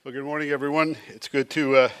Well, good morning, everyone. It's good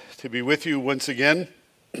to be with you once again.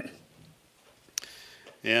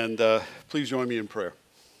 And please join me in prayer.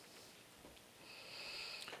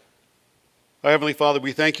 Our Heavenly Father,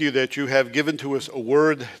 we thank you that you have given to us a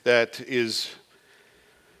word that is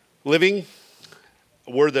living,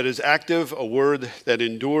 a word that is active, a word that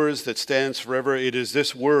endures, that stands forever. It is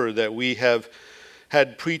this word that we have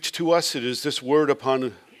had preached to us. It is this word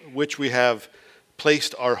upon which we have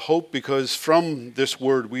placed our hope, because from this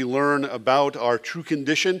word we learn about our true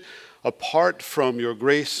condition apart from your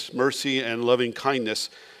grace, mercy, and loving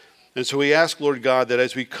kindness. And so we ask, Lord God, that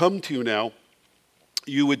as we come to you now,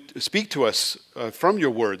 you would speak to us from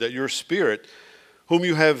your word, that your Spirit, whom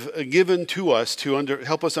you have given to us to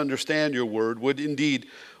help us understand your word, would indeed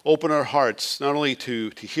open our hearts, not only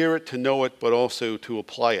to hear it, to know it, but also to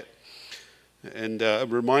apply it. And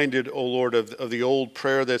I'm reminded, O Lord, of the old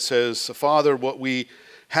prayer that says, Father, what we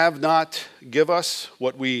have not, give us.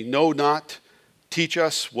 What we know not, teach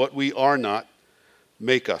us. What we are not,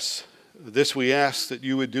 make us. This we ask that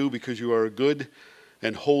you would do because you are a good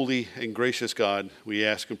and holy and gracious God. We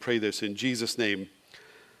ask and pray this in Jesus' name.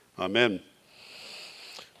 Amen.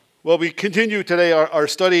 Well, we continue today our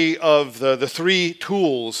study of the three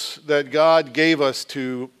tools that God gave us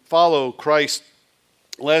to follow Christ.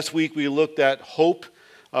 Last week we looked at hope.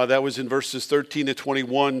 That was in verses 13 to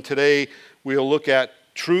 21. Today we'll look at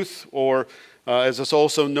truth, or as it's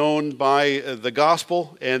also known by the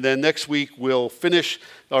gospel. And then next week we'll finish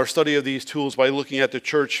our study of these tools by looking at the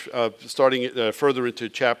church, starting further into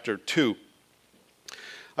chapter 2.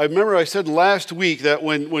 I remember I said last week that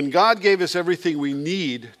when God gave us everything we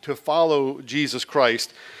need to follow Jesus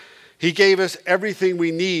Christ, he gave us everything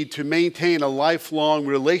we need to maintain a lifelong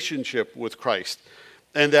relationship with Christ.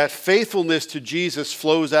 And that faithfulness to Jesus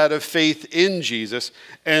flows out of faith in Jesus,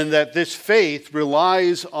 and that this faith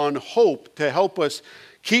relies on hope to help us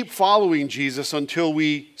keep following Jesus until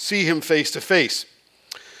we see him face to face.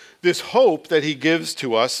 This hope that he gives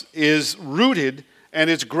to us is rooted and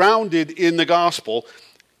it's grounded in the gospel,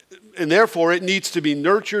 and therefore it needs to be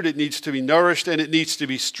nurtured, it needs to be nourished, and it needs to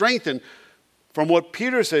be strengthened from what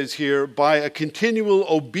Peter says here by a continual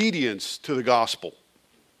obedience to the gospel.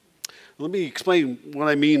 Let me explain what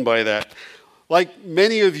I mean by that. Like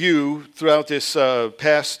many of you throughout this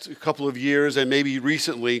past couple of years, and maybe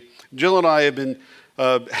recently, Jill and I have been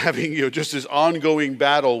having just this ongoing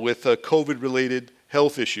battle with COVID-related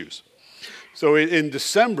health issues. So in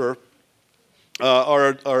December,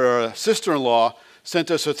 our sister-in-law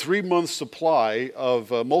sent us a 3-month supply of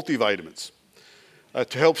multivitamins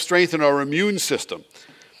to help strengthen our immune system.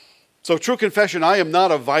 So true confession, I am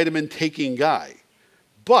not a vitamin-taking guy,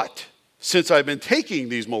 but since I've been taking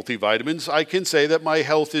these multivitamins, I can say that my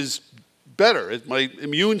health is better. My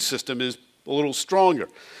immune system is a little stronger.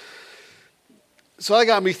 So that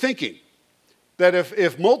got me thinking that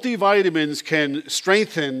if multivitamins can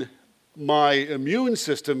strengthen my immune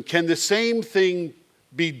system, can the same thing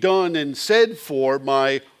be done and said for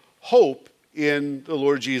my hope in the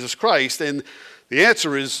Lord Jesus Christ? And the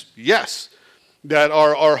answer is yes, that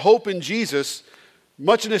our hope in Jesus,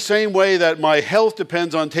 much in the same way that my health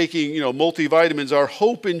depends on taking, multivitamins, our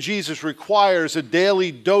hope in Jesus requires a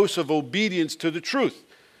daily dose of obedience to the truth.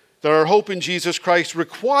 That our hope in Jesus Christ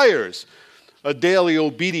requires a daily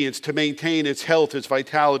obedience to maintain its health, its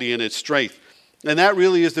vitality, and its strength. And that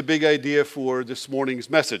really is the big idea for this morning's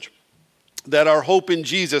message. That our hope in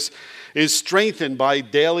Jesus is strengthened by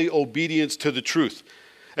daily obedience to the truth.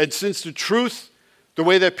 And since the truth, the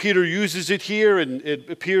way that Peter uses it here, and it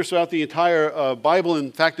appears throughout the entire Bible,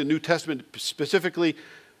 in fact, the New Testament specifically,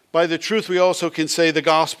 by the truth we also can say the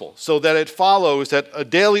gospel. So that it follows that a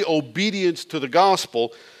daily obedience to the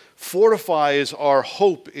gospel fortifies our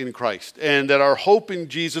hope in Christ, and that our hope in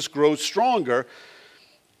Jesus grows stronger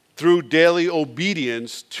through daily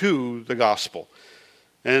obedience to the gospel.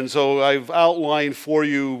 And so I've outlined for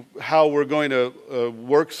you how we're going to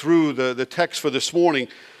work through the text for this morning,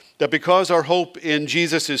 that because our hope in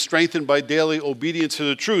Jesus is strengthened by daily obedience to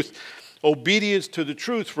the truth, obedience to the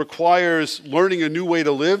truth requires learning a new way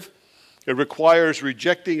to live. It requires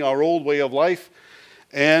rejecting our old way of life,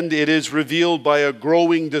 and it is revealed by a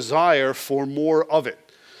growing desire for more of it.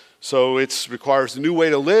 So it requires a new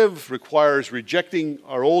way to live, requires rejecting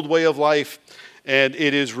our old way of life, and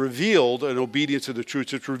it is revealed in obedience to the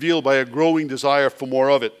truth. It's revealed by a growing desire for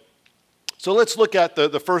more of it. So let's look at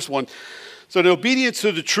the first one. So the obedience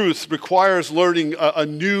to the truth requires learning a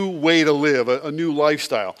new way to live, a new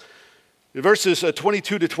lifestyle. In verses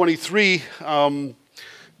 22 to 23,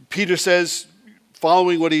 Peter says,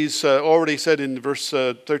 following what he's already said in verse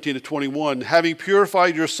 13 to 21, having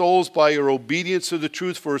purified your souls by your obedience to the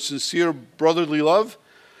truth for sincere brotherly love,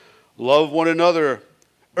 Love one another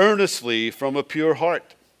earnestly from a pure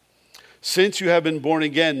heart, since you have been born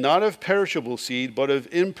again, not of perishable seed, but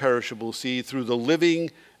of imperishable seed, through the living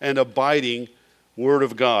and abiding Word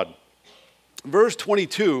of God. Verse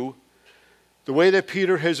 22, the way that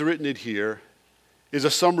Peter has written it here, is a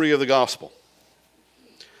summary of the gospel.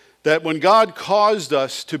 That when God caused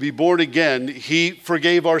us to be born again, He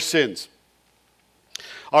forgave our sins.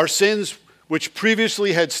 Our sins, which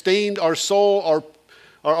previously had stained our soul,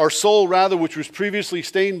 our soul rather, which was previously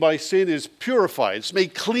stained by sin, is purified. It's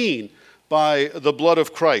made clean by the blood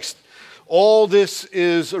of Christ. All this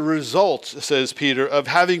is a result, says Peter, of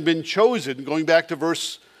having been chosen. Going back to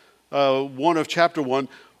verse 1 of chapter 1,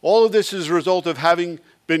 all of this is a result of having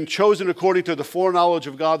been chosen according to the foreknowledge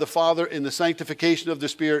of God the Father in the sanctification of the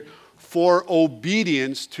Spirit for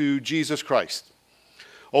obedience to Jesus Christ.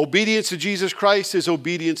 Obedience to Jesus Christ is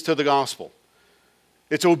obedience to the gospel.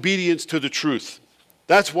 It's obedience to the truth.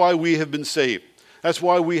 That's why we have been saved. That's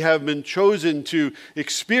why we have been chosen to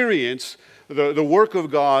experience the work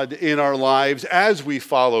of God in our lives as we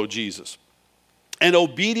follow Jesus. And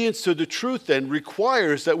obedience to the truth then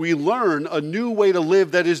requires that we learn a new way to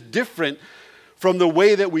live that is different from the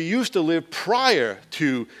way that we used to live prior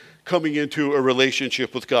to coming into a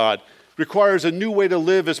relationship with God. Requires a new way to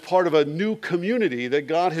live as part of a new community that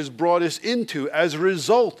God has brought us into as a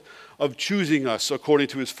result of choosing us according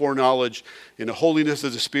to His foreknowledge in the holiness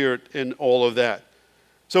of the Spirit and all of that.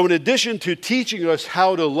 So in addition to teaching us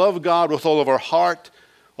how to love God with all of our heart,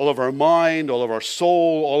 all of our mind, all of our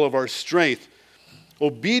soul, all of our strength,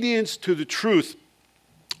 obedience to the truth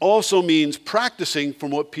also means practicing, from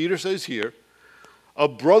what Peter says here, a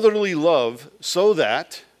brotherly love so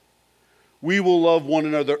that we will love one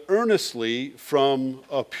another earnestly from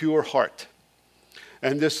a pure heart.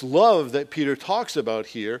 And this love that Peter talks about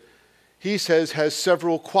here, he says, has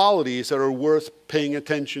several qualities that are worth paying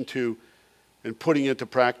attention to and putting into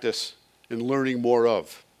practice and learning more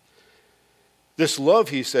of. This love,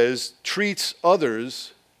 he says, treats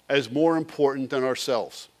others as more important than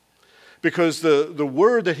ourselves. Because the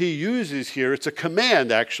word that he uses here, it's a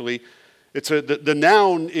command actually. The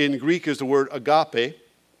noun in Greek is the word agape.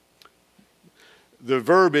 The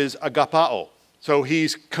verb is agapao. So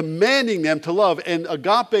he's commanding them to love. And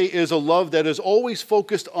agape is a love that is always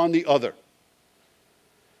focused on the other.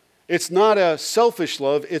 It's not a selfish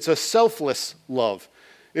love, it's a selfless love.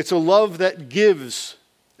 It's a love that gives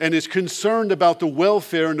and is concerned about the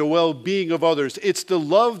welfare and the well-being of others. It's the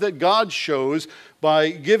love that God shows by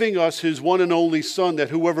giving us His one and only Son, that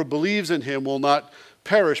whoever believes in Him will not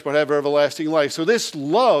perish but have everlasting life. So this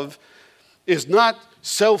love is not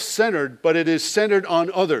self-centered, but it is centered on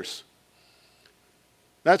others.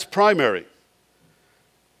 That's primary.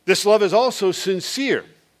 This love is also sincere,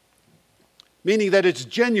 meaning that it's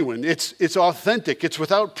genuine, it's authentic, it's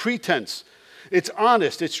without pretense, it's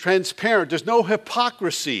honest, it's transparent. There's no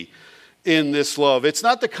hypocrisy in this love. It's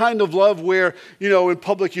not the kind of love where, in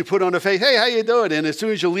public you put on a face, hey, how you doing? And as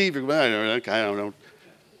soon as you leave, I don't know.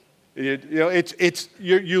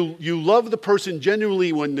 You love the person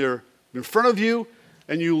genuinely when they're in front of you,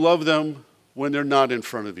 and you love them when they're not in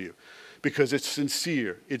front of you, because it's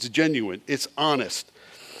sincere, it's genuine, it's honest.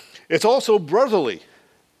 It's also brotherly.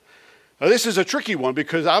 Now, this is a tricky one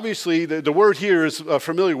because obviously the word here is a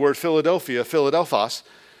familiar word, Philadelphos.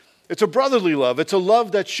 It's a brotherly love. It's a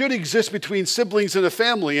love that should exist between siblings in a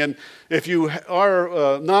family. And if you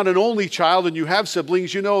are not an only child and you have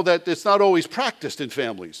siblings, you know that it's not always practiced in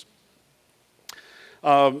families.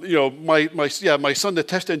 My son, the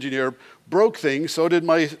test engineer, broke things. So did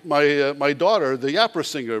my daughter, the opera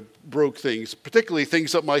singer, broke things, particularly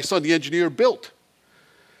things that my son, the engineer, built.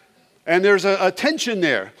 And there's a tension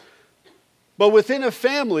there. But within a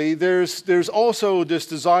family, there's also this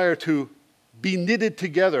desire to be knitted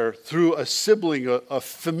together through a sibling, a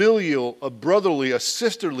familial, a brotherly, a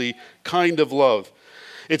sisterly kind of love.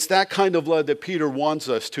 It's that kind of love that Peter wants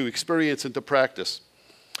us to experience and to practice.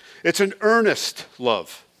 It's an earnest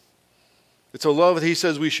love. It's a love that he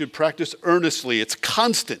says we should practice earnestly. It's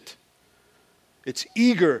constant. It's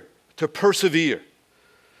eager to persevere.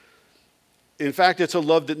 In fact, it's a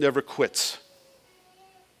love that never quits.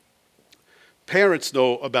 Parents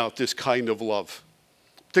know about this kind of love,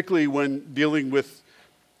 particularly when dealing with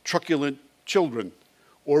truculent children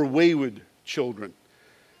or wayward children.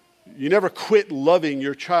 You never quit loving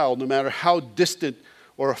your child, no matter how distant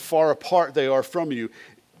or far apart they are from you.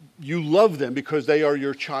 You love them because they are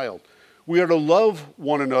your child. We are to love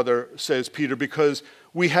one another, says Peter, because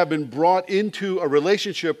we have been brought into a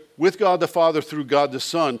relationship with God the Father through God the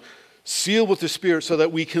Son, sealed with the Spirit so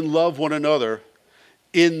that we can love one another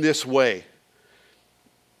in this way.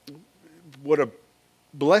 What a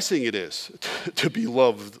blessing it is to be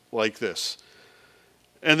loved like this.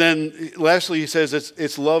 And then lastly, he says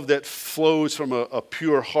it's love that flows from a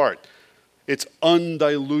pure heart. It's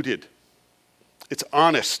undiluted. It's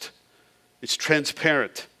honest. It's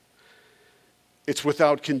transparent. It's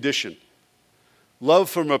without condition. Love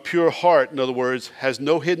from a pure heart, in other words, has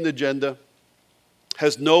no hidden agenda,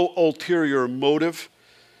 has no ulterior motive,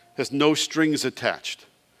 has no strings attached.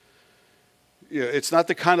 It's not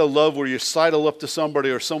the kind of love where you sidle up to somebody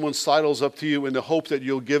or someone sidles up to you in the hope that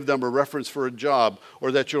you'll give them a reference for a job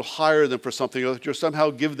or that you'll hire them for something or that you'll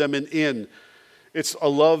somehow give them an in. It's a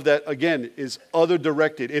love that, again, is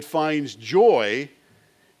other-directed. It finds joy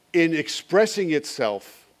in expressing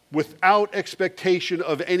itself without expectation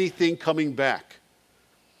of anything coming back.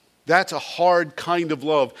 That's a hard kind of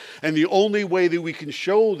love. And the only way that we can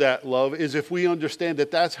show that love is if we understand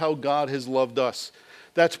that that's how God has loved us.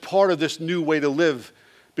 That's part of this new way to live,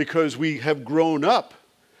 because we have grown up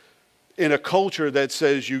in a culture that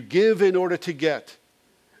says you give in order to get.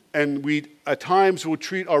 And we at times will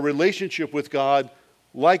treat our relationship with God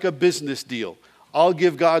like a business deal. I'll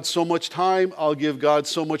give God so much time, I'll give God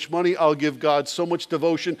so much money, I'll give God so much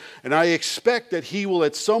devotion, and I expect that He will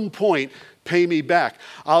at some point pay me back.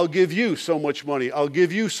 I'll give you so much money, I'll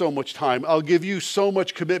give you so much time, I'll give you so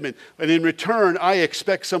much commitment, and in return I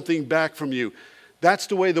expect something back from you. That's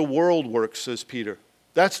the way the world works, says Peter.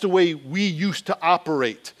 That's the way we used to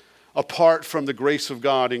operate apart from the grace of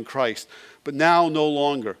God in Christ. But now no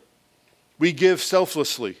longer. We give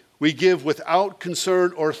selflessly. We give without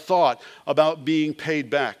concern or thought about being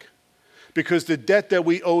paid back. Because the debt that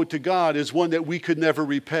we owe to God is one that we could never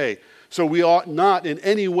repay. So we ought not in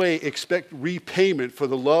any way expect repayment for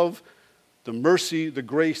the love, the mercy, the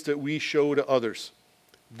grace that we show to others.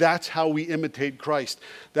 That's how we imitate Christ.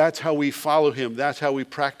 That's how we follow Him. That's how we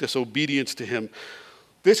practice obedience to Him.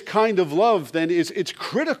 This kind of love, then, it's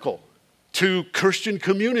critical to Christian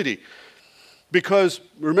community. Because,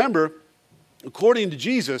 remember, according to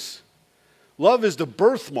Jesus, love is the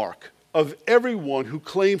birthmark of everyone who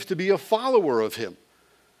claims to be a follower of Him.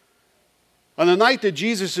 On the night that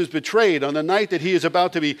Jesus is betrayed, on the night that He is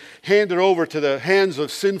about to be handed over to the hands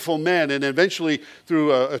of sinful men and eventually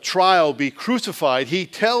through a trial be crucified, He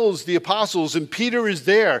tells the apostles, and Peter is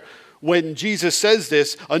there when Jesus says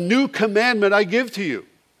this, "A new commandment I give to you,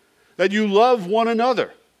 that you love one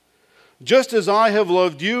another. Just as I have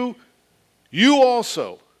loved you, you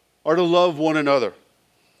also are to love one another.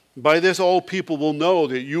 By this all people will know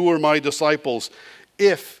that you are my disciples,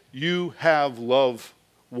 if you have love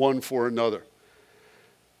one for another."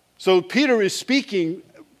 So Peter is speaking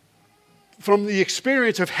from the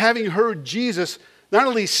experience of having heard Jesus not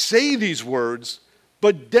only say these words,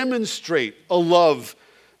 but demonstrate a love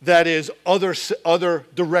that is other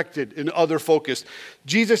directed and other focused.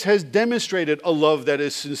 Jesus has demonstrated a love that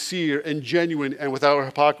is sincere and genuine and without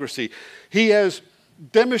hypocrisy. He has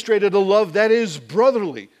demonstrated a love that is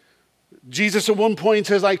brotherly. Jesus at one point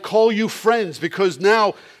says, "I call you friends," because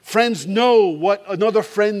now friends know what another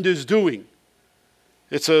friend is doing.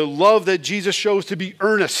 It's a love that Jesus shows to be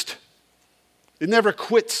earnest. It never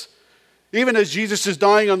quits. Even as Jesus is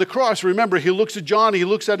dying on the cross, remember, He looks at John, He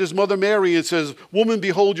looks at his mother Mary and says, "Woman,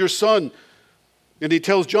 behold your son." And He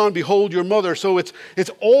tells John, "Behold your mother." So it's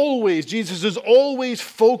always, Jesus is always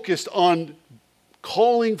focused on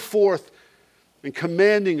calling forth and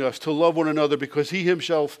commanding us to love one another, because He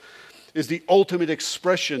Himself is the ultimate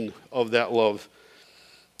expression of that love.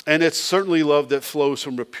 And it's certainly love that flows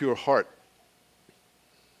from a pure heart.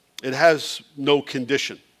 It has no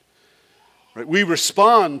condition. Right? We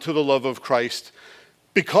respond to the love of Christ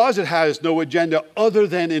because it has no agenda other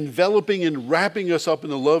than enveloping and wrapping us up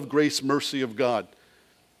in the love, grace, mercy of God,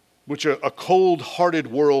 which a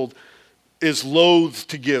cold-hearted world is loath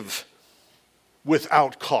to give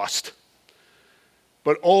without cost,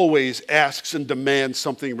 but always asks and demands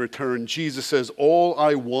something in return. Jesus says, "All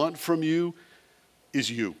I want from you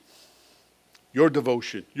is you, your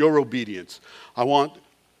devotion, your obedience. I want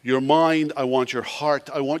your mind, I want your heart,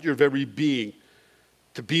 I want your very being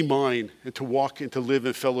to be mine and to walk and to live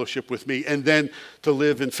in fellowship with me, and then to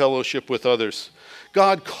live in fellowship with others."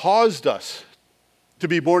 God caused us to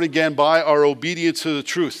be born again by our obedience to the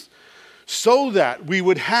truth, so that we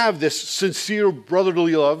would have this sincere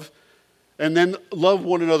brotherly love and then love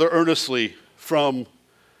one another earnestly from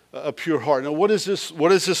a pure heart. Now, what does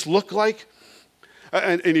this look like?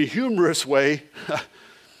 And in a humorous way,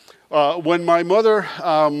 when my mother,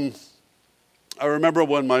 I remember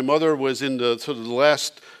when my mother was in the sort of the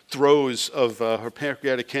last throes of her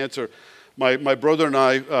pancreatic cancer, my brother and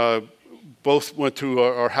I both went to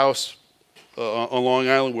our house on Long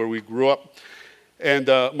Island where we grew up. And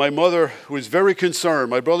my mother was very concerned.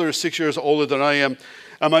 My brother is 6 years older than I am.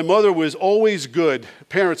 And my mother was always good.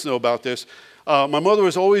 Parents know about this. My mother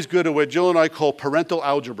was always good at what Jill and I call parental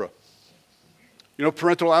algebra. You know,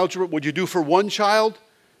 parental algebra, what you do for one child,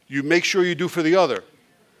 you make sure you do for the other.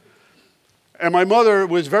 And my mother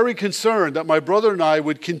was very concerned that my brother and I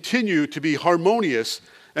would continue to be harmonious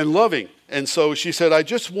and loving. And so she said, I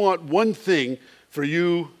just want one thing for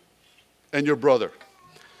you and your brother,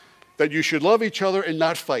 that you should love each other and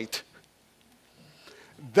not fight.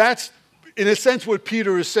 That's, in a sense, what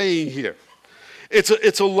Peter is saying here.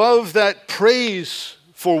 It's a love that prays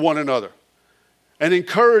for one another and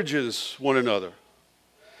encourages one another.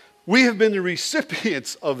 We have been the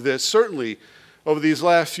recipients of this, certainly, over these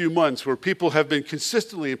last few months, where people have been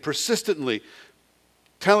consistently and persistently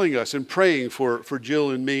telling us and praying for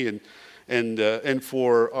Jill and me and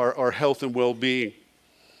for our health and well-being.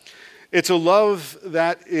 It's a love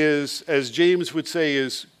that is, as James would say,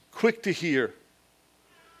 is quick to hear,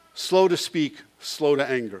 slow to speak, slow to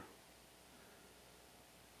anger.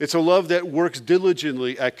 It's a love that works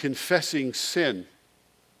diligently at confessing sin,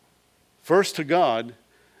 first to God,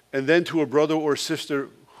 and then to a brother or sister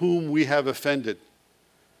whom we have offended.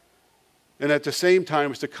 And at the same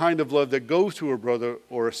time, it's the kind of love that goes to a brother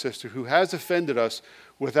or a sister who has offended us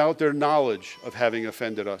without their knowledge of having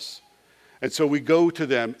offended us. And so we go to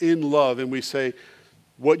them in love and we say,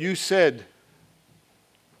 what you said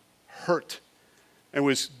hurt and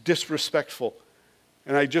was disrespectful.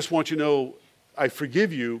 And I just want you to know, I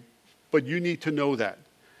forgive you, but you need to know that.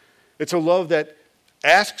 It's a love that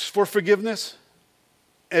asks for forgiveness.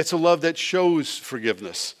 It's a love that shows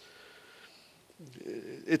forgiveness.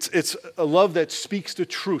 It's a love that speaks the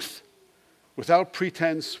truth without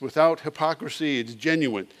pretense, without hypocrisy. It's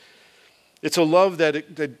genuine. It's a love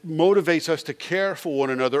that motivates us to care for one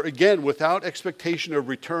another, again, without expectation of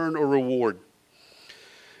return or reward.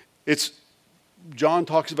 John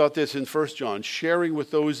talks about this in 1 John, sharing with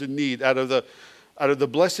those in need out of the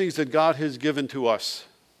blessings that God has given to us.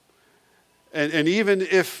 And even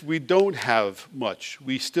if we don't have much,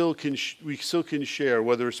 we still can share,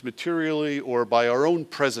 whether it's materially or by our own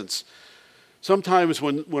presence. Sometimes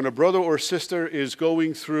when a brother or sister is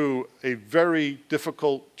going through a very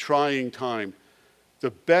difficult, trying time,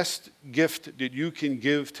 the best gift that you can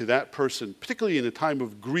give to that person, particularly in a time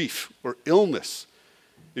of grief or illness,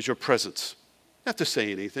 is your presence. You don't have to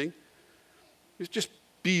say anything. Just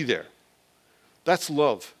be there. That's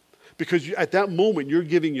love. Because at that moment, you're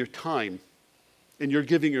giving your time and you're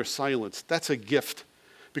giving your silence. That's a gift.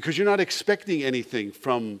 Because you're not expecting anything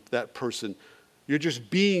from that person. You're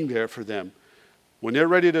just being there for them. When they're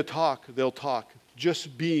ready to talk, they'll talk.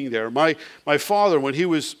 Just being there. My father, when he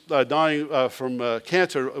was dying from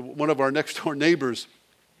cancer, one of our next door neighbors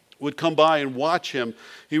would come by and watch him.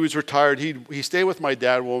 He was retired. He stayed with my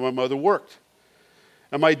dad while my mother worked.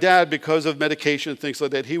 And my dad, because of medication and things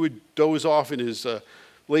like that, he would doze off in his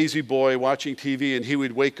lazy boy watching TV, and he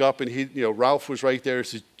would wake up, and Ralph was right there. He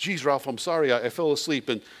says, "Geez, Ralph, I'm sorry, I fell asleep."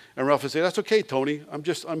 And Ralph would say, "That's okay, Tony.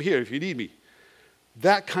 I'm here if you need me."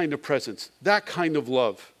 That kind of presence, that kind of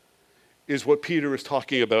love is what Peter is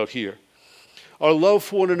talking about here. Our love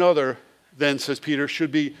for one another, then, says Peter, should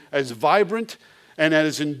be as vibrant and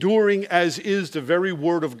as enduring as is the very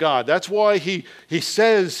word of God. That's why he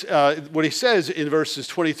says what he says in verses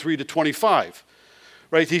 23 to 25.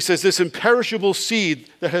 Right? He says, this imperishable seed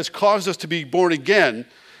that has caused us to be born again.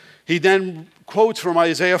 He then quotes from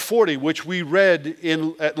Isaiah 40, which we read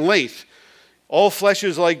at length. All flesh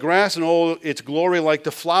is like grass, and all its glory like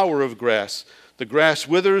the flower of grass. The grass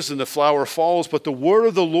withers and the flower falls, but the word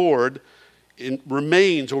of the Lord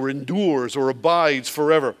remains or endures or abides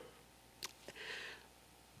forever.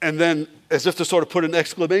 And then, as if to sort of put an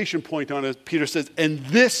exclamation point on it, Peter says, and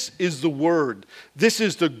this is the word. This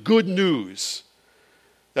is the good news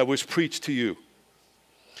that was preached to you.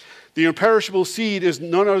 The imperishable seed is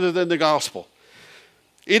none other than the gospel.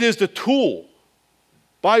 It is the tool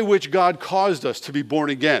by which God caused us to be born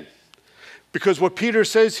again. Because what Peter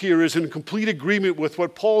says here is in complete agreement with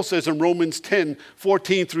what Paul says in Romans 10,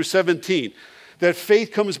 14 through 17, that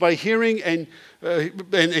faith comes by hearing and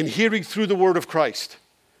hearing through the word of Christ.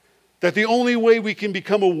 That the only way we can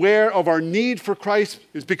become aware of our need for Christ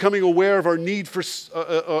is becoming aware of our need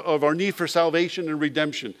for salvation and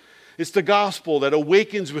redemption. It's the gospel that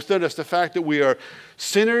awakens within us the fact that we are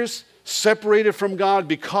sinners, separated from God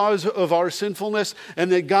because of our sinfulness,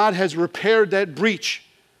 and that God has repaired that breach.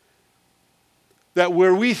 That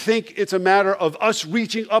where we think it's a matter of us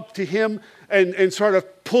reaching up to Him and sort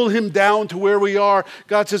of pull him down to where we are.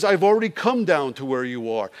 God says, I've already come down to where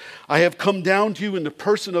you are. I have come down to you in the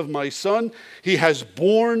person of my Son. He has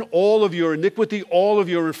borne all of your iniquity, all of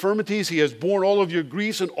your infirmities. He has borne all of your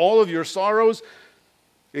griefs and all of your sorrows.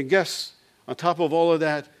 And guess, on top of all of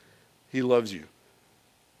that, he loves you.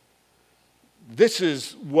 This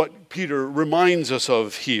is what Peter reminds us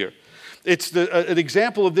of here. It's an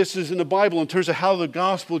example of this is in the Bible in terms of how the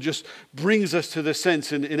gospel just brings us to this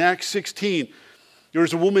sense. In Acts 16,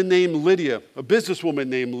 there's a woman named Lydia, a businesswoman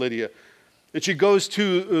named Lydia. And she goes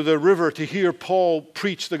to the river to hear Paul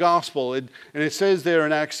preach the gospel. And it says there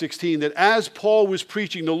in Acts 16 that as Paul was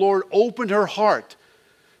preaching, the Lord opened her heart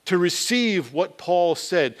to receive what Paul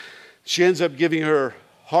said. She ends up giving her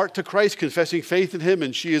heart to Christ, confessing faith in him,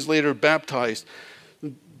 and she is later baptized.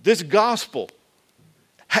 This gospel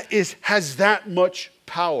has that much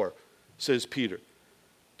power, says Peter,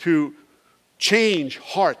 to change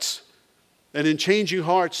hearts. And in changing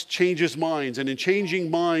hearts, changes minds. And in changing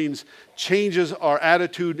minds, changes our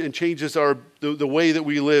attitude and changes the way that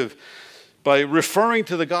we live. By referring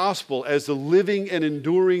to the gospel as the living and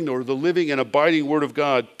enduring or the living and abiding word of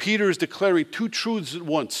God, Peter is declaring two truths at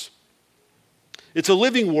once. It's a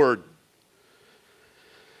living word.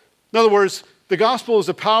 In other words, the gospel is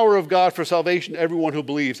the power of God for salvation to everyone who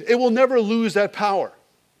believes. It will never lose that power.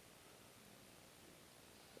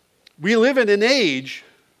 We live in an age,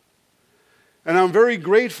 and I'm very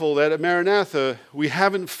grateful that at Maranatha we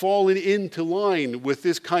haven't fallen into line with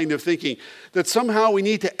this kind of thinking, that somehow we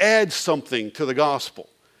need to add something to the gospel.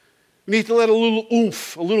 We need to let a little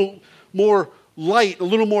oomph, a little more light, a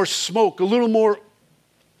little more smoke, a little more,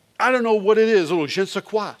 I don't know what it is, a little je ne sais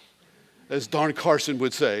quoi, as Don Carson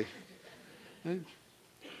would say. A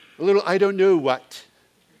little I don't know what.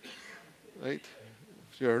 Right?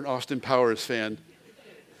 If you're an Austin Powers fan.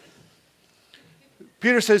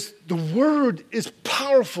 Peter says the word is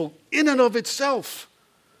powerful in and of itself,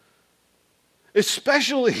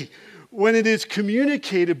 especially when it is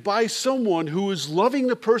communicated by someone who is loving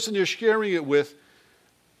the person they're sharing it with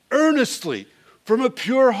earnestly, from a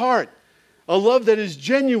pure heart, a love that is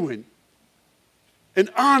genuine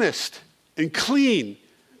and honest and clean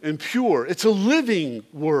and pure. It's a living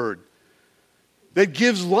word that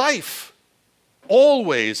gives life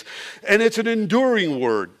always, and it's an enduring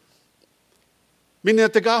word. Meaning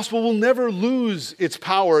that the gospel will never lose its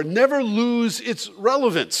power, never lose its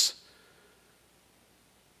relevance.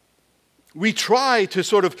 We try to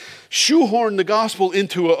sort of shoehorn the gospel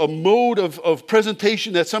into a mode of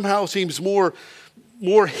presentation that somehow seems more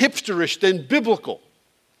hipsterish than biblical.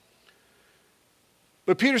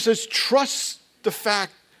 But Peter says, trust the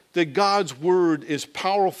fact that God's word is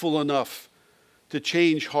powerful enough to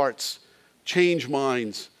change hearts, change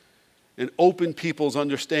minds, and open people's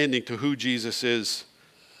understanding to who Jesus is.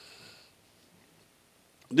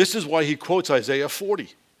 This is why he quotes Isaiah 40.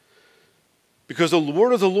 Because the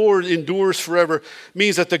word of the Lord endures forever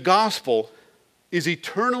means that the gospel is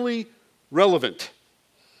eternally relevant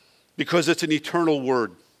because it's an eternal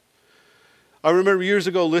word. I remember years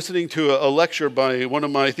ago listening to a lecture by one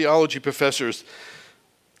of my theology professors,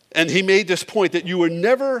 and he made this point that you were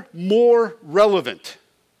never more relevant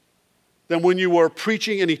than when you are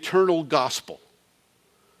preaching an eternal gospel.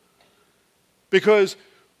 Because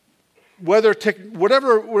whatever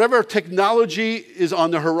technology is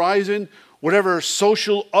on the horizon, whatever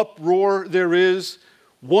social uproar there is,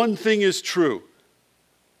 one thing is true.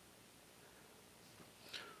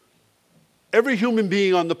 Every human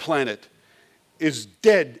being on the planet is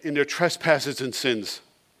dead in their trespasses and sins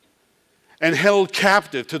and held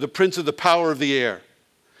captive to the prince of the power of the air.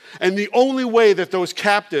 And the only way that those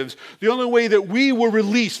captives, the only way that we were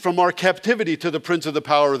released from our captivity to the prince of the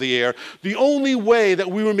power of the air, the only way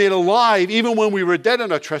that we were made alive even when we were dead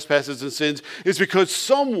in our trespasses and sins is because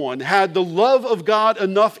someone had the love of God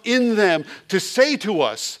enough in them to say to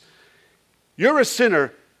us, you're a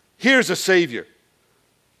sinner, here's a Savior.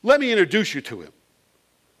 Let me introduce you to him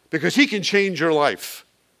because he can change your life.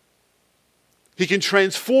 He can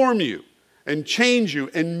transform you and change you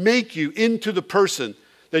and make you into the person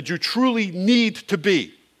that you truly need to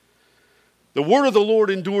be. The word of the Lord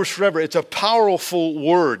endures forever. It's a powerful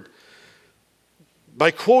word.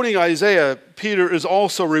 By quoting Isaiah, Peter is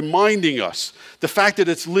also reminding us the fact that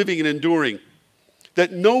it's living and enduring,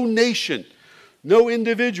 that no nation, no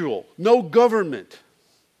individual, no government,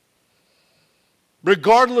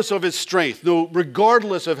 regardless of its strength,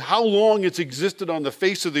 regardless of how long it's existed on the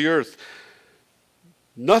face of the earth,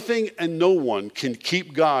 nothing and no one can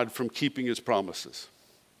keep God from keeping his promises.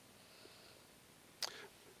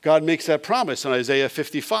 God makes that promise in Isaiah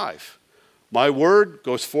 55. My word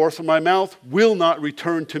goes forth from my mouth, will not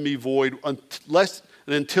return to me void unless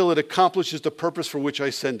and until it accomplishes the purpose for which I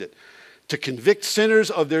send it, to convict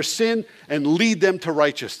sinners of their sin and lead them to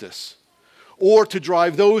righteousness, or to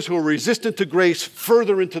drive those who are resistant to grace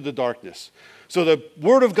further into the darkness. So the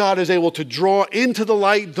word of God is able to draw into the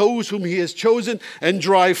light those whom he has chosen and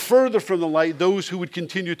drive further from the light those who would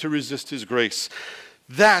continue to resist his grace.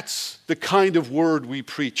 That's the kind of word we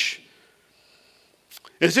preach.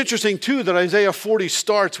 It's interesting, too, that Isaiah 40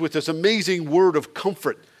 starts with this amazing word of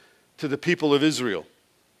comfort to the people of Israel.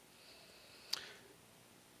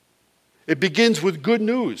 It begins with good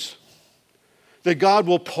news, that God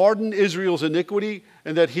will pardon Israel's iniquity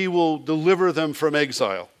and that he will deliver them from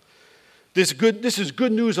exile. This is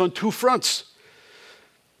good news on two fronts.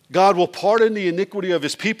 God will pardon the iniquity of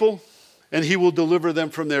his people and he will deliver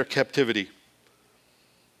them from their captivity.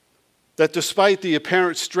 That despite the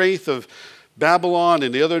apparent strength of Babylon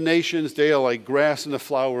and the other nations, they are like grass and the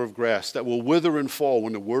flower of grass that will wither and fall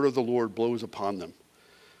when the word of the Lord blows upon them.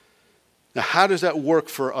 Now, how does that work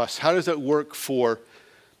for us? How does that work for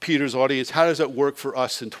Peter's audience? How does that work for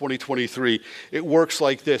us in 2023? It works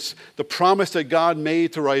like this. The promise that God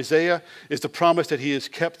made to Isaiah is the promise that he has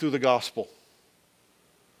kept through the gospel.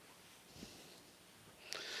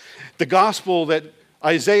 The gospel that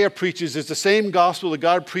Isaiah preaches is the same gospel that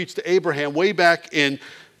God preached to Abraham way back in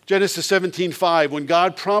Genesis 17:5, when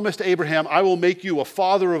God promised Abraham, I will make you a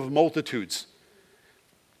father of multitudes.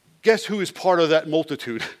 Guess who is part of that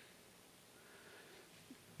multitude?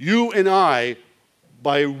 You and I,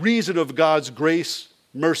 by reason of God's grace,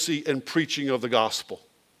 mercy, and preaching of the gospel.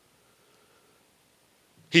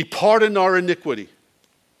 He pardoned our iniquity.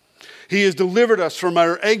 He has delivered us from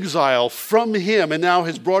our exile from him and now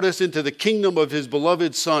has brought us into the kingdom of his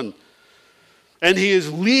beloved Son. And he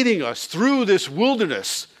is leading us through this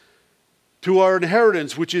wilderness to our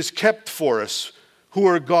inheritance, which is kept for us, who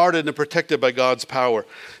are guarded and protected by God's power.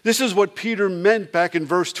 This is what Peter meant back in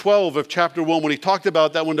verse 12 of chapter 1 when he talked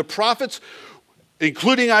about that when the prophets,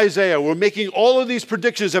 including Isaiah, were making all of these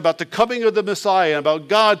predictions about the coming of the Messiah and about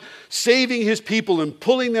God saving his people and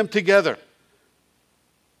pulling them together.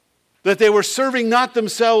 That they were serving not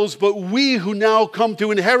themselves, but we who now come to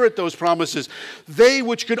inherit those promises. They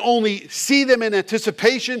which could only see them in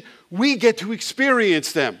anticipation, we get to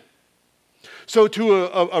experience them. So to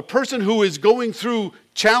a person who is going through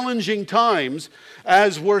challenging times,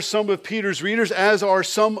 as were some of Peter's readers, as are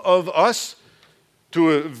some of us,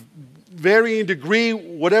 to a varying degree,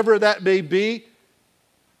 whatever that may be,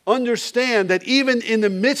 understand that even in the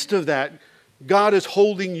midst of that, God is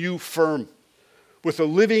holding you firm with a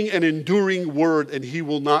living and enduring word, and he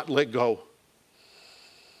will not let go.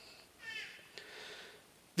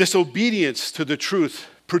 This obedience to the truth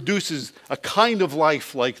produces a kind of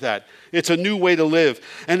life like that. It's a new way to live.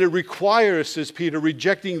 And it requires, says Peter,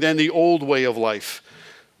 rejecting then the old way of life.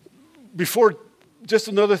 Before, just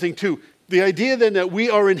another thing too, the idea then that we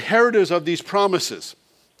are inheritors of these promises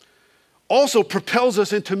also propels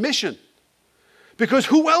us into mission. Because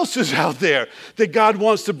who else is out there that God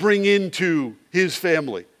wants to bring into his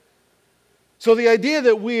family? So the idea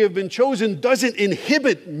that we have been chosen doesn't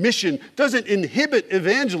inhibit mission, doesn't inhibit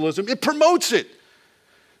evangelism, it promotes it.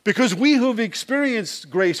 Because we who have experienced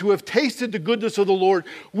grace, who have tasted the goodness of the Lord,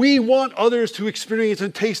 we want others to experience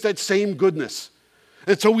and taste that same goodness.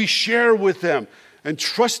 And so we share with them and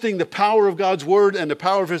trusting the power of God's word and the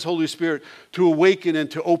power of his Holy Spirit to awaken and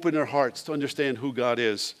to open their hearts to understand who God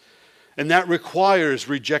is. And that requires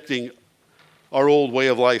rejecting our old way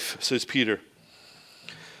of life, says Peter.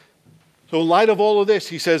 So in light of all of this,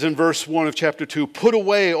 he says in verse 1 of chapter 2, put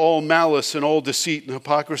away all malice and all deceit and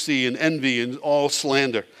hypocrisy and envy and all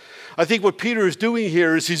slander. I think what Peter is doing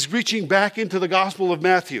here is he's reaching back into the Gospel of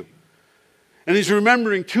Matthew. And he's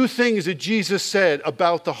remembering two things that Jesus said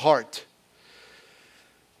about the heart.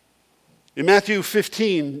 In Matthew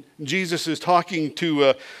 15, Jesus is talking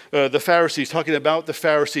to the Pharisees, talking about the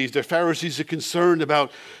Pharisees. The Pharisees are concerned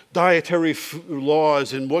about dietary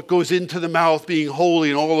laws and what goes into the mouth being holy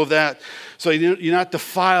and all of that. So you're not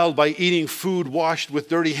defiled by eating food washed with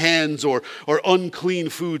dirty hands or unclean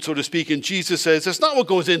food, so to speak. And Jesus says, that's not what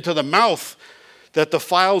goes into the mouth that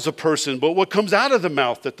defiles a person, but what comes out of the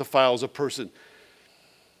mouth that defiles a person.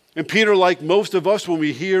 And Peter, like most of us, when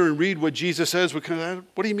we hear and read what Jesus says, we kind of,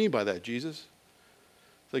 what do you mean by that, Jesus?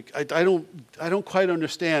 Like, I don't quite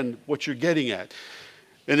understand what you're getting at.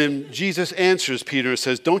 And then Jesus answers Peter and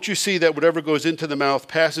says, don't you see that whatever goes into the mouth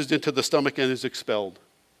passes into the stomach and is expelled?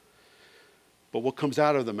 But what comes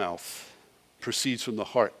out of the mouth proceeds from the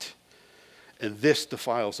heart, and this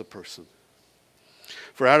defiles a person.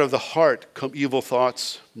 For out of the heart come evil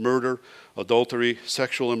thoughts, murder, adultery,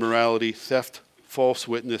 sexual immorality, theft, false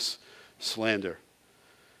witness, slander.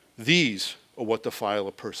 These are what defile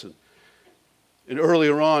a person. And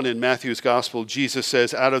earlier on in Matthew's gospel, Jesus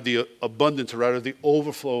says, out of the abundance or out of the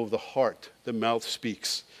overflow of the heart, the mouth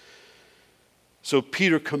speaks. So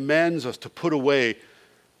Peter commands us to put away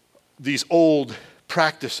these old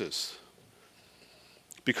practices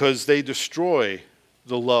because they destroy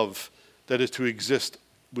the love that is to exist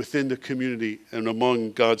within the community and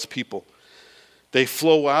among God's people. They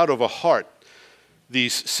flow out of a heart,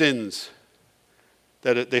 these sins,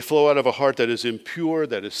 they flow out of a heart that is impure,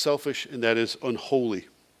 that is selfish, and that is unholy.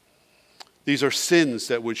 These are sins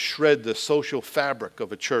that would shred the social fabric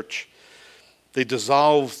of a church. They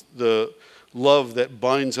dissolve the love that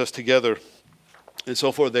binds us together, and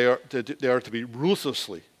so forth. They are to be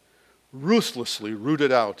ruthlessly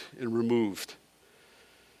rooted out and removed.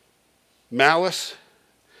 Malice,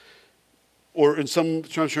 or in some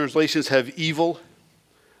translations have evil.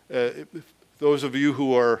 Those of you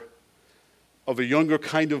who are of a younger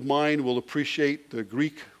kind of mind will appreciate the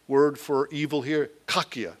Greek word for evil here,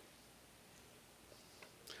 kakia.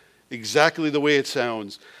 Exactly the way it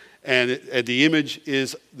sounds. And the image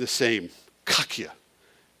is the same. Kakia.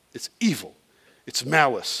 It's evil. It's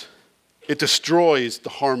malice. It destroys the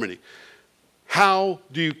harmony. How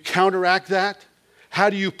do you counteract that?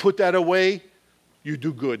 How do you put that away? You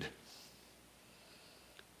do good.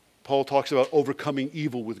 Paul talks about overcoming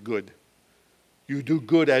evil with good. You do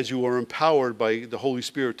good as you are empowered by the Holy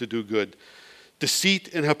Spirit to do good.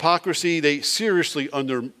 Deceit and hypocrisy, they seriously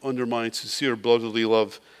undermine sincere brotherly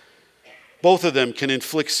love. Both of them can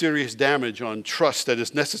inflict serious damage on trust that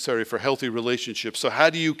is necessary for healthy relationships. So how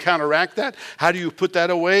do you counteract that? How do you put that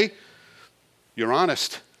away? You're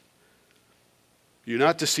honest. You're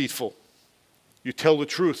not deceitful. You tell the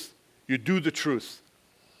truth. You do the truth.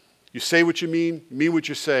 You say what you mean what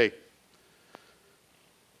you say.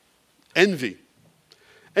 Envy.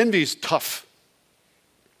 Envy is tough.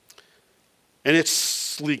 And it's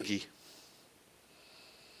sneaky.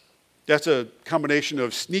 That's a combination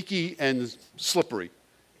of sneaky and slippery.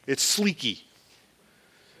 It's sleeky.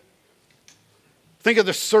 Think of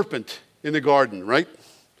the serpent in the garden, right?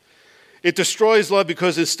 It destroys love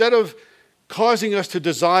because instead of causing us to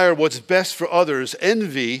desire what's best for others,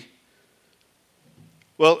 envy,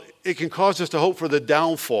 well, it can cause us to hope for the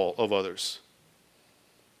downfall of others.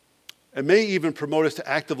 It may even promote us to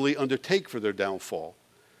actively undertake for their downfall.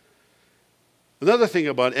 Another thing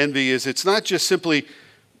about envy is it's not just simply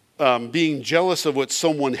being jealous of what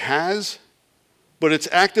someone has, but it's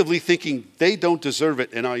actively thinking they don't deserve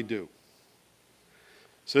it and I do.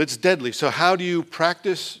 So it's deadly. So how do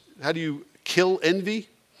you kill envy?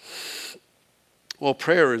 Well,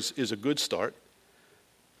 prayer is a good start.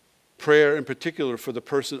 Prayer in particular for the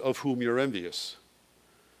person of whom you're envious.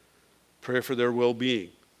 Prayer for their well-being.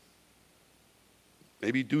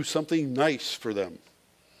 Maybe do something nice for them.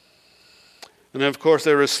 And then, of course,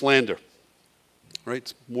 there is slander. Right?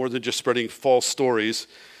 It's more than just spreading false stories.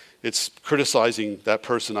 It's criticizing that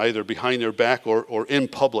person either behind their back or in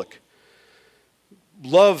public.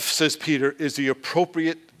 Love, says Peter, is the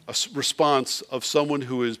appropriate response of someone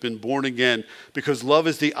who has been born again, because love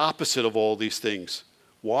is the opposite of all these things.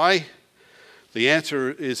 Why? The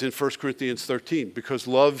answer is in 1 Corinthians 13, because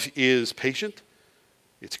love is patient,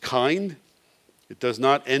 it's kind, it does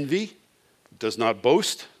not envy, it does not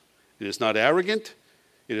boast, it is not arrogant,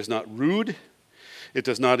 it is not rude, it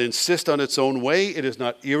does not insist on its own way, it is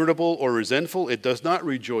not irritable or resentful, it does not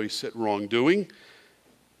rejoice at wrongdoing,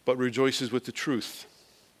 but rejoices with the truth.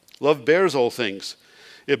 Love bears all things,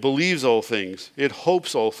 it believes all things, it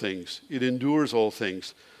hopes all things, it endures all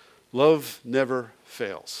things. Love never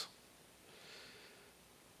fails.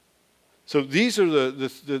 So these are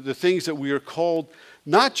the things that we are called,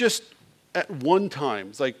 not just at one time.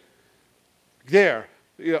 It's like, there.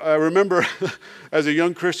 You know, I remember as a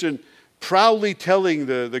young Christian proudly telling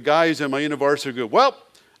the guys in my InterVarsity group, well,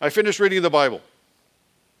 I finished reading the Bible.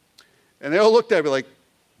 And they all looked at me like,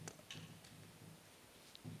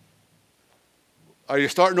 are you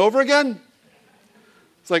starting over again?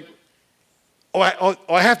 It's like,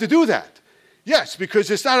 I have to do that. Yes, because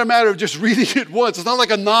it's not a matter of just reading it once. It's not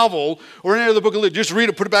like a novel or any other book of literature. Just read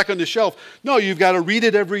it, put it back on the shelf. No, you've got to read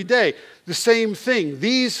it every day. The same thing.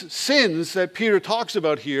 These sins that Peter talks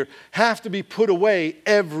about here have to be put away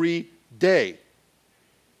every day.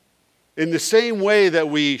 In the same way that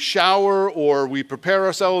we shower or we prepare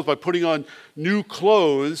ourselves by putting on new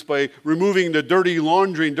clothes, by removing the dirty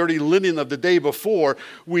laundry and dirty linen of the day before,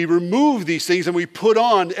 we remove these things and we put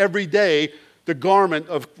on every day the garment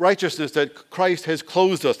of righteousness that Christ has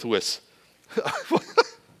clothed us with.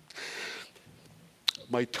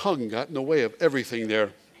 my tongue got in the way of everything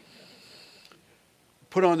there.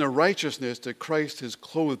 Put on the righteousness that Christ has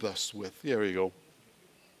clothed us with. There you go.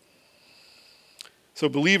 So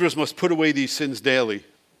believers must put away these sins daily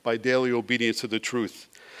by daily obedience to the truth.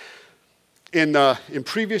 In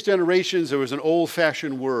previous generations, there was an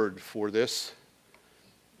old-fashioned word for this,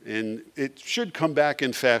 and it should come back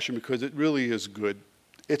in fashion because it really is good.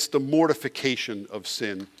 It's the mortification of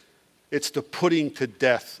sin. It's the putting to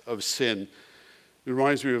death of sin. It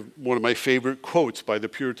reminds me of one of my favorite quotes by the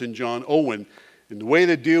Puritan John Owen. And the way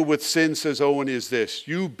to deal with sin, says Owen, is this: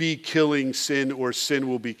 you be killing sin or sin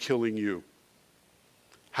will be killing you.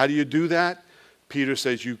 How do you do that? Peter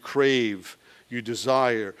says you crave, you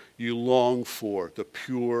desire, you long for the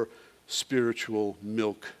pure spiritual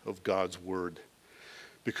milk of God's word.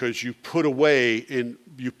 Because you put away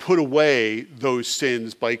those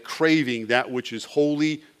sins by craving that which is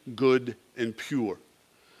holy, good, and pure.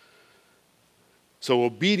 So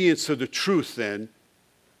obedience to the truth then,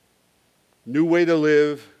 new way to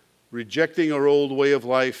live, rejecting our old way of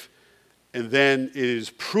life, and then it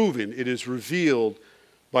is proven, it is revealed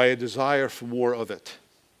by a desire for more of it.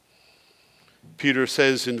 Peter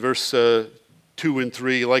says in verse 2 and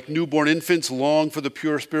 3, like newborn infants, long for the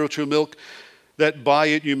pure spiritual milk, that by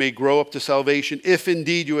it you may grow up to salvation, if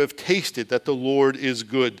indeed you have tasted that the Lord is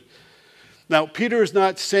good. Now, Peter is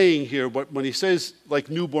not saying here, but when he says like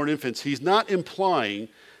newborn infants, he's not implying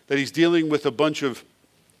that he's dealing with a bunch of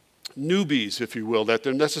newbies, if you will, that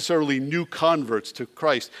they're necessarily new converts to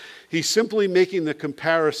Christ. He's simply making the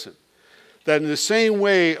comparison that in the same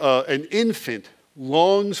way an infant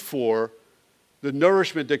longs for the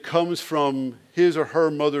nourishment that comes from his or her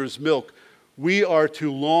mother's milk, we are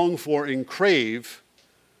to long for and crave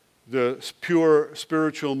the pure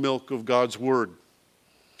spiritual milk of God's word.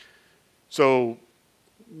 So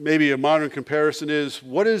maybe a modern comparison is,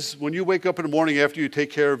 when you wake up in the morning after you take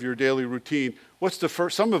care of your daily routine, what's the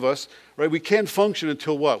first, some of us, right, we can't function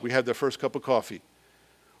until what? We have the first cup of coffee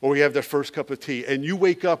or we have the first cup of tea, and you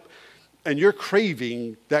wake up and you're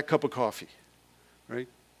craving that cup of coffee, right?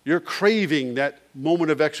 You're craving that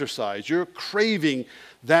moment of exercise. You're craving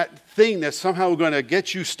that thing that's somehow going to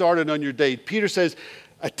get you started on your day. Peter says,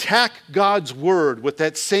 attack God's word with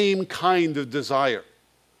that same kind of desire.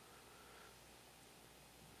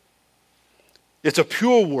 It's a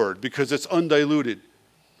pure word because it's undiluted.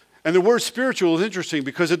 And the word spiritual is interesting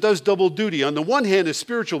because it does double duty. On the one hand, it's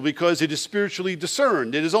spiritual because it is spiritually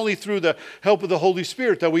discerned. It is only through the help of the Holy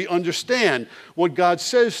Spirit that we understand what God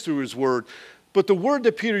says through his word. But the word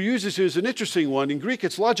that Peter uses is an interesting one. In Greek,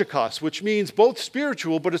 it's logikos, which means both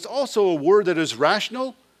spiritual, but it's also a word that is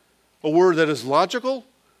rational, a word that is logical,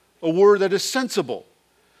 a word that is sensible.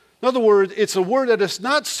 In other words, it's a word that is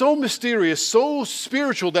not so mysterious, so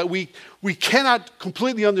spiritual that we cannot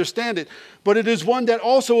completely understand it, but it is one that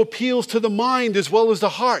also appeals to the mind as well as the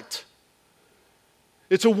heart.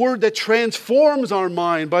 It's a word that transforms our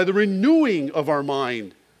mind by the renewing of our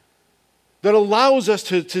mind, that allows us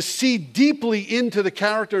to see deeply into the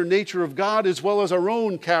character and nature of God as well as our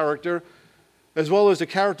own character, as well as the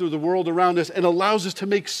character of the world around us, and allows us to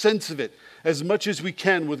make sense of it as much as we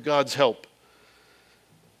can with God's help.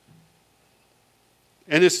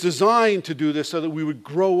 And it's designed to do this so that we would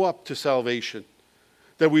grow up to salvation,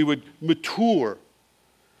 that we would mature,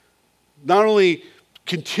 not only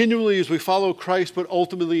continually as we follow Christ, but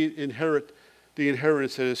ultimately inherit the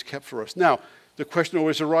inheritance that is kept for us. Now, the question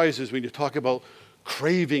always arises when you talk about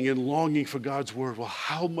craving and longing for God's word. Well,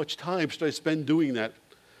 how much time should I spend doing that,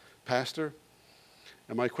 Pastor?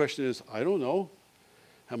 And my question is, I don't know.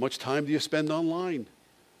 How much time do you spend online?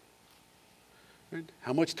 Right?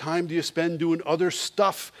 How much time do you spend doing other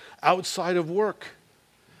stuff outside of work?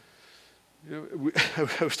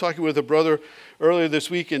 I was talking with a brother earlier this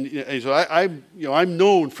week, and he said, I'm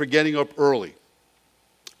known for getting up early.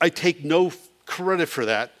 I take no credit for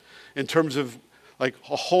that in terms of like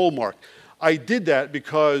a hallmark. I did that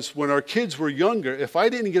because when our kids were younger, if I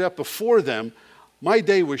didn't get up before them, my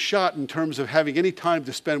day was shot in terms of having any time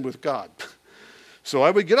to spend with God. So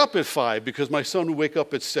I would get up at 5 because my son would wake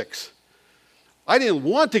up at 6. I didn't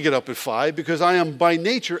want to get up at 5 because I am by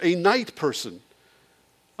nature a night person.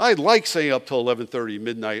 I like staying up till 11:30,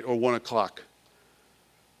 midnight, or 1 o'clock,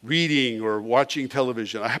 reading or watching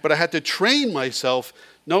television. But I had to train myself,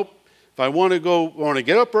 nope, if I want to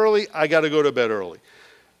get up early, I got to go to bed early.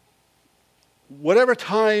 Whatever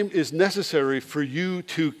time is necessary for you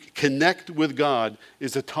to connect with God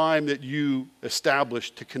is the time that you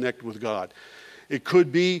establish to connect with God. It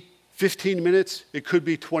could be 15 minutes, it could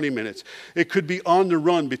be 20 minutes. It could be on the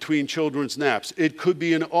run between children's naps. It could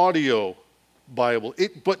be an audio Bible.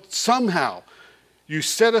 But somehow you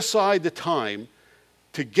set aside the time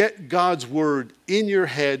to get God's word in your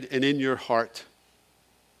head and in your heart.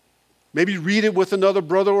 Maybe read it with another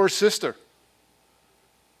brother or sister.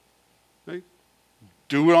 Right?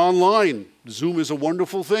 Do it online. Zoom is a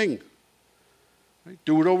wonderful thing. Right?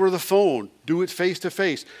 Do it over the phone. Do it face to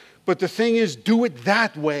face. But the thing is, do it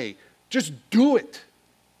that way. Just do it.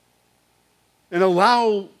 And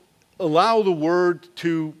allow the word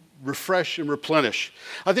to refresh and replenish.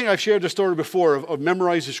 I think I've shared the story before of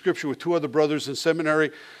memorizing scripture with two other brothers in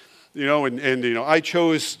seminary. And I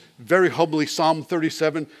chose very humbly Psalm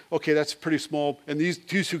 37. Okay, that's pretty small. And these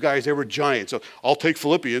two guys, they were giants. So I'll take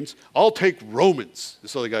Philippians. I'll take Romans.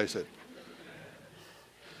 This other guy said.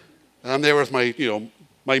 And I'm there with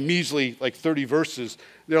my measly 30 verses.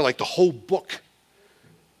 They're like the whole book.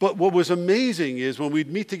 But what was amazing is when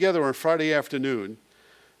we'd meet together on Friday afternoon,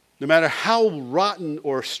 no matter how rotten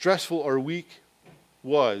or stressful our week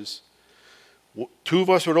was, two of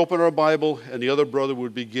us would open our Bible and the other brother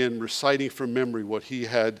would begin reciting from memory what he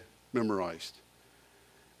had memorized.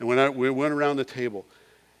 And we went around the table.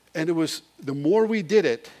 And it was, the more we did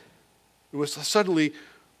it, it was suddenly,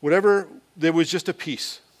 there was just a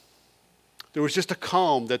peace. There was just a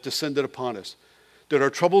calm that descended upon us. Did our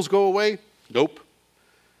troubles go away? Nope.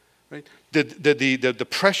 Right? Did the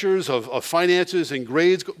pressures of finances and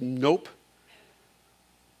grades go? Nope.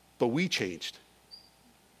 But we changed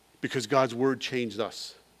because God's word changed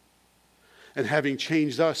us. And having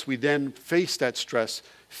changed us, we then face that stress,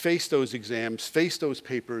 face those exams, face those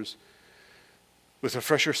papers with a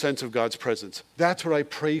fresher sense of God's presence. That's what I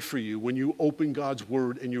pray for you when you open God's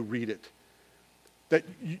word and you read it. That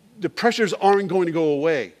the pressures aren't going to go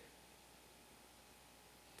away.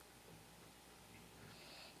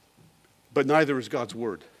 But neither is God's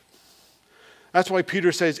word. That's why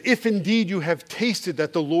Peter says, if indeed you have tasted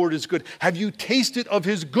that the Lord is good, have you tasted of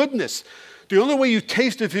his goodness? The only way you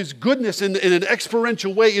taste of his goodness in an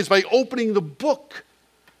experiential way is by opening the book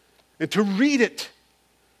and to read it.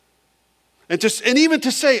 And even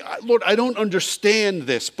to say, Lord, I don't understand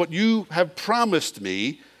this, but you have promised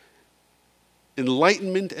me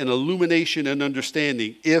enlightenment and illumination and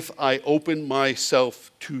understanding if I open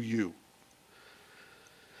myself to you.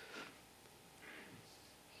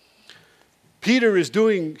 Peter is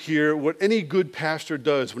doing here what any good pastor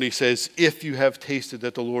does when he says, if you have tasted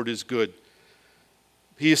that the Lord is good.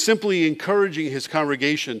 He is simply encouraging his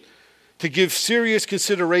congregation to give serious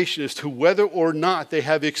consideration as to whether or not they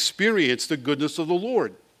have experienced the goodness of the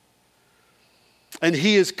Lord. And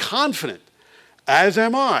he is confident, as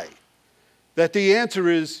am I, that the answer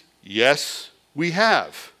is, yes, we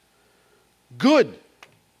have. Good.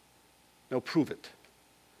 Now prove it.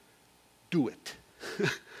 Do it.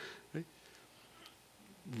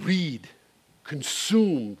 Read,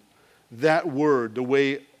 consume that word the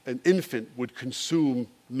way an infant would consume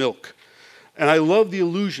milk. And I love the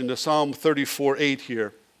allusion to Psalm 34:8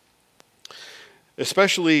 here,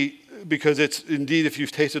 especially because it's indeed, if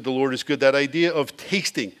you've tasted the Lord is good, that idea of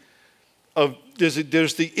tasting.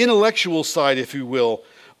 There's the intellectual side, if you will,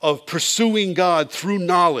 of pursuing God through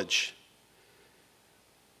knowledge.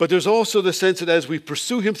 But there's also the sense that as we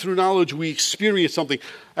pursue him through knowledge, we experience something.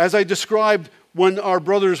 As I described, when our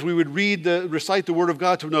brothers, we would recite the word of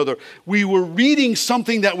God to another, we were reading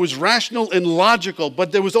something that was rational and logical,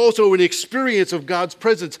 but there was also an experience of God's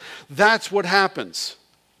presence. That's what happens.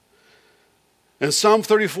 And Psalm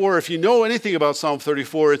 34, if you know anything about Psalm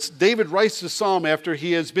 34, it's David writes the psalm after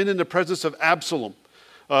he has been in the presence of Absalom,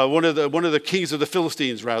 one of the kings of the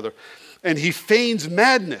Philistines, rather. And he feigns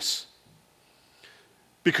madness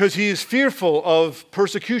because he is fearful of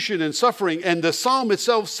persecution and suffering. And the psalm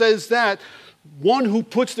itself says that one who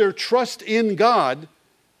puts their trust in God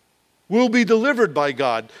will be delivered by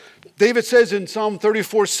God. David says in Psalm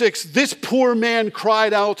 34:6, this poor man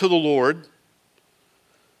cried out to the Lord,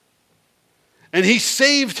 and he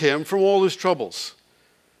saved him from all his troubles.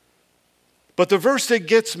 But the verse that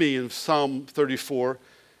gets me in Psalm 34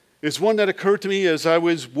 is one that occurred to me as I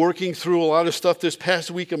was working through a lot of stuff this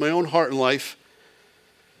past week in my own heart and life.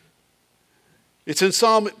 It's in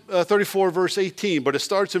Psalm 34, verse 18, but it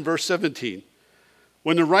starts in verse 17.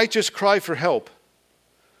 When the righteous cry for help,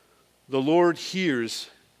 the Lord hears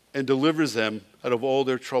and delivers them out of all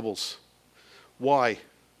their troubles. Why?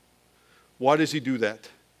 Why does he do that?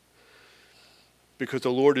 Because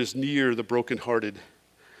the Lord is near the brokenhearted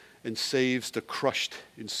and saves the crushed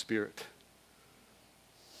in spirit.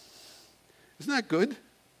 Isn't that good?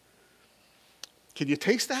 Can you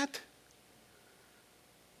taste that?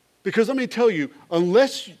 Because let me tell you,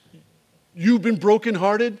 unless you've been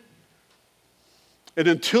brokenhearted, and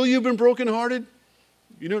until you've been brokenhearted,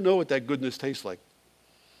 you don't know what that goodness tastes like.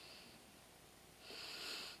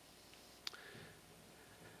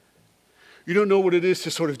 You don't know what it is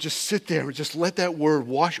to sort of just sit there and just let that word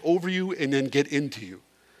wash over you and then get into you.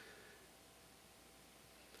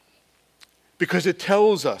 Because it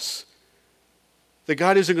tells us that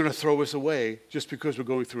God isn't going to throw us away just because we're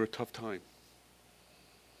going through a tough time.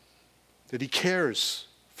 That he cares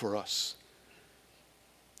for us.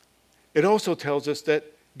 It also tells us that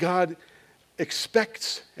God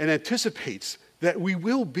expects and anticipates that we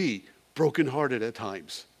will be brokenhearted at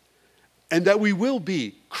times. And that we will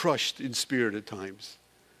be crushed in spirit at times.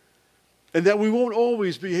 And that we won't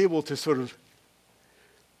always be able to sort of,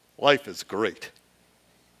 life is great.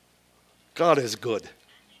 God is good.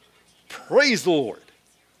 Praise the Lord.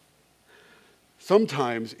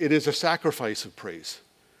 Sometimes it is a sacrifice of praise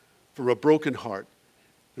for a broken heart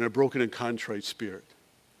and a broken and contrite spirit.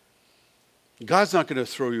 God's not going to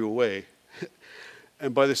throw you away.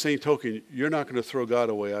 And by the same token, you're not going to throw God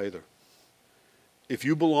away either. If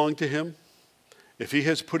you belong to him, if he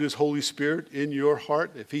has put his Holy Spirit in your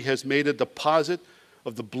heart, if he has made a deposit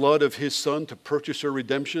of the blood of his Son to purchase your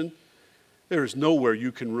redemption, there is nowhere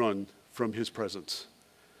you can run from his presence,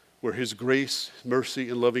 where his grace, mercy,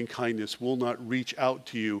 and loving kindness will not reach out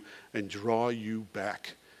to you and draw you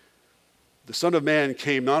back. The Son of Man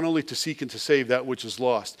came not only to seek and to save that which is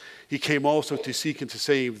lost, he came also to seek and to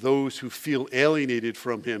save those who feel alienated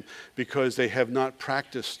from him because they have not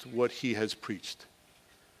practiced what he has preached.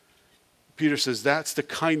 Peter says that's the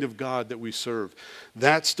kind of God that we serve.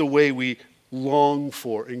 That's the way we long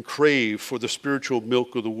for and crave for the spiritual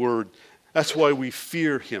milk of the word. That's why we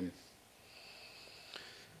fear him.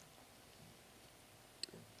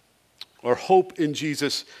 Our hope in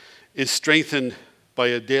Jesus is strengthened by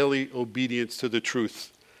a daily obedience to the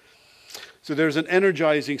truth. So there's an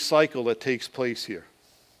energizing cycle that takes place here.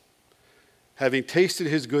 Having tasted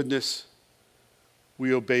his goodness,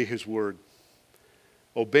 we obey his word.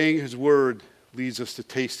 Obeying his word leads us to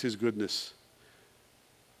taste his goodness.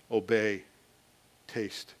 Obey,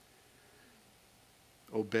 taste.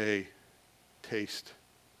 Obey, taste.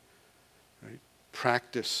 Right?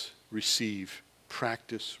 Practice, receive.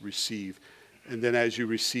 Practice, receive. And then as you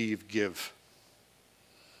receive, give.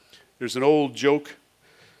 There's an old joke.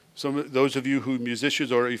 Those of you who are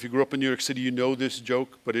musicians, or if you grew up in New York City, you know this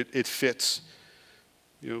joke, but it fits.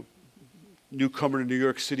 Newcomer to New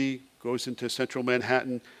York City, goes into central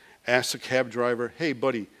Manhattan, asks a cab driver, hey,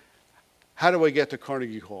 buddy, how do I get to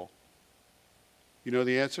Carnegie Hall? You know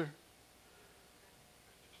the answer?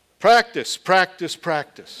 Practice, practice,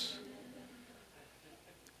 practice.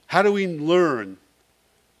 How do we learn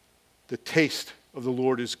the taste of the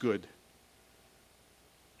Lord is good?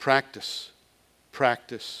 Practice,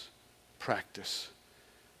 practice, practice.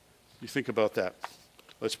 You think about that.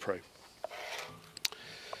 Let's pray.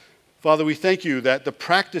 Father, we thank you that the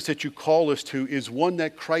practice that you call us to is one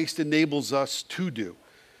that Christ enables us to do.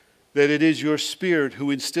 That it is your Spirit who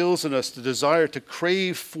instills in us the desire to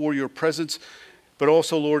crave for your presence, but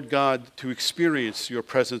also, Lord God, to experience your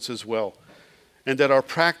presence as well. And that our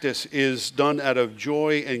practice is done out of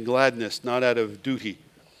joy and gladness, not out of duty,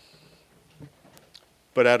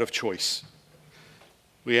 but out of choice.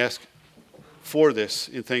 We ask for this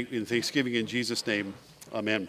in thanksgiving in Jesus' name. Amen.